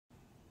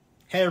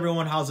Hey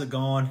everyone, how's it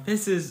going?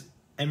 This is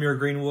Amir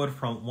Greenwood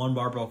from One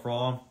Barbell for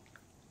All.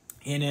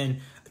 And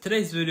in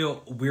today's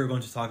video, we're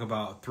going to talk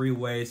about 3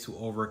 ways to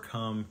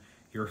overcome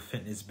your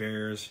fitness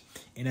barriers.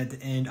 And at the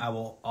end, I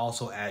will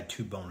also add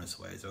 2 bonus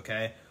ways,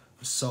 okay?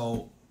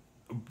 So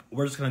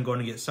we're just gonna go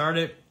and get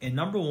started. And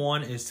number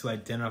 1 is to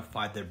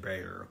identify the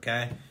barrier,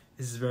 okay?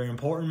 This is very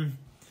important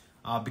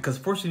because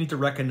first you need to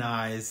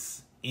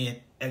recognize and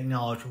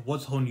acknowledge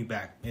what's holding you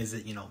back. Is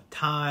it,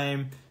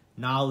 time,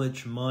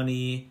 knowledge,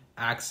 money,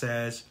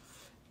 access,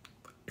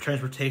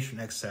 transportation,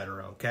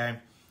 etc. Okay,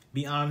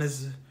 be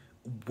honest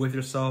with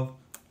yourself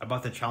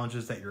about the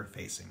challenges that you're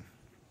facing.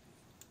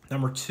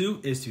 Number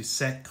 2 is to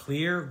set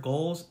clear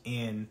goals,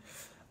 and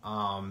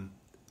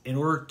in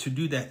order to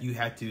do that, you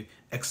have to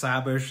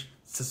establish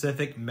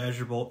specific,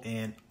 measurable,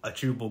 and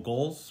achievable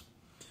goals.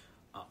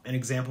 An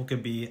example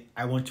could be,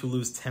 I want to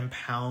lose 10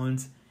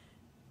 pounds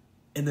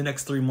in the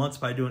next 3 months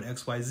by doing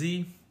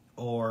XYZ,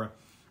 or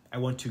I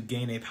want to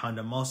gain a pound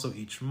of muscle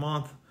each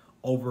month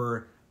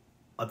over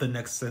the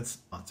next 6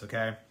 months,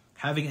 okay?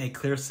 Having a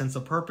clear sense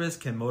of purpose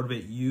can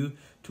motivate you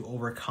to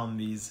overcome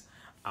these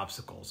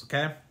obstacles,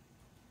 okay?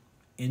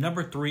 And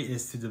number 3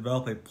 is to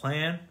develop a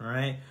plan, all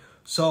right?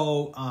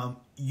 So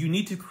you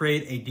need to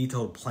create a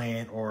detailed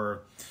plan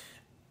or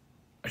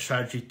a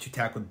strategy to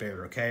tackle the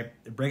barrier, okay?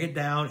 Break it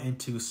down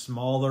into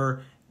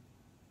smaller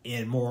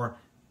and more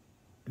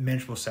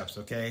manageable steps,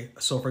 okay?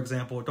 So for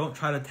example, don't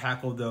try to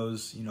tackle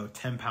those,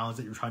 10 pounds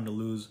that you're trying to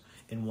lose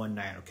in one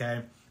night,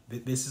 okay?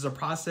 This is a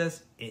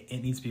process.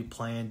 It needs to be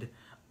planned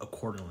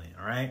accordingly,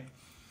 all right?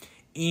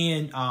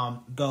 And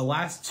the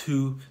last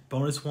 2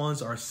 bonus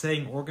ones are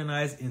staying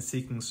organized and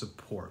seeking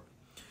support.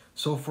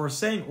 So for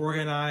staying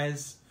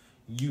organized,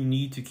 you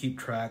need to keep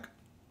track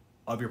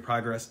of your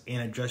progress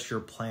and adjust your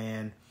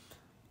plan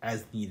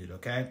as needed,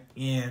 okay?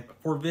 And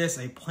for this,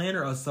 a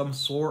planner of some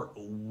sort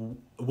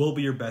will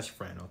be your best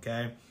friend,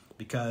 okay?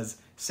 Because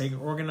staying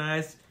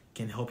organized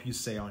can help you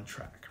stay on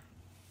track.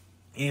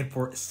 And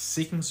for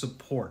seeking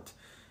support,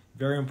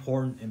 very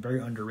important and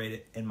very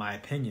underrated in my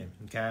opinion,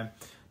 okay?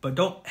 But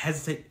don't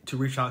hesitate to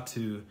reach out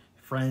to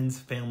friends,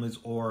 families,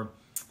 or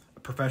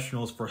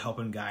professionals for help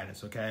and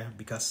guidance, okay?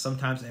 Because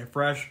sometimes a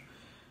fresh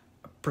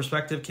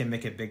perspective can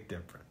make a big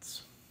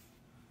difference.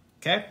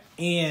 Okay,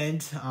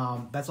 and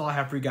that's all I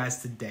have for you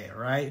guys today,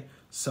 all right?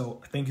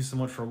 So thank you so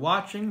much for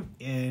watching,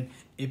 and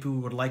if you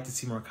would like to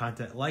see more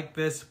content like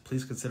this,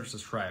 please consider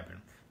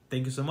subscribing.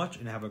 Thank you so much,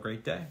 and have a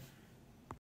great day.